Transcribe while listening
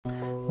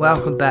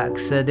Welcome back.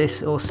 So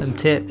this awesome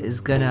tip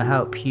is going to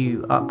help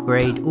you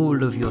upgrade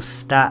all of your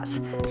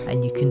stats,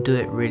 and you can do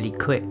it really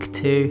quick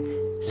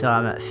too. So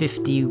I'm at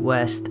 50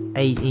 west,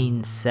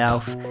 18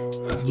 south.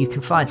 You can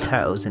find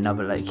turtles in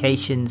other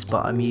locations,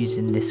 but I'm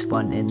using this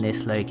one in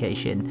this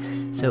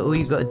location. So all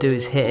you got to do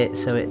is hit it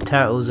so it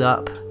turtles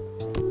up.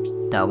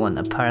 Don't want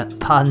a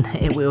pun,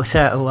 it will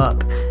turtle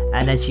up,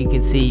 and as you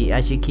can see,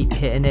 as you keep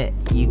hitting it,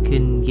 you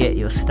can get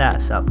your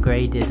stats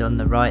upgraded on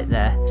the right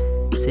there.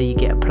 So you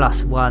get a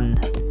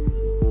 +1.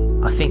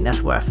 I think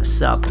that's worth a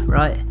sub,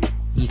 right?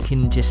 You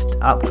can just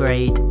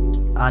upgrade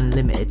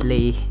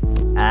unlimitedly,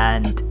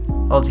 and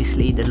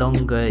obviously the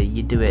longer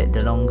you do it,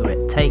 the longer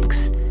it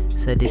takes.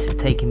 So this is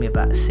taking me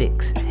about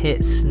 6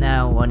 hits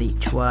now on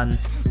each one.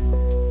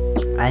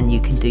 And you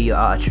can do your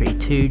archery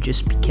too,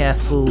 just be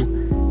careful,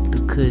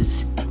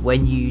 because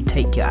when you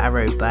take your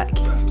arrow back,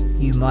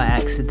 you might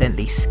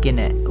accidentally skin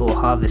it or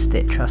harvest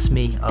it. Trust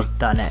me, I've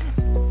done it.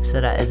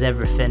 So that is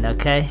everything,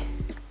 okay?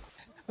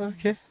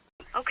 Okay.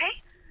 Okay?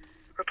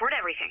 Report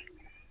everything.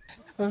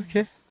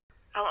 Okay.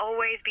 I'll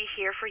always be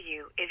here for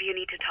you if you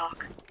need to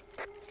talk.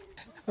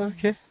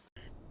 Okay.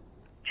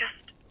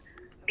 Just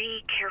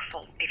be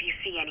careful if you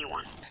see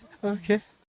anyone. Okay.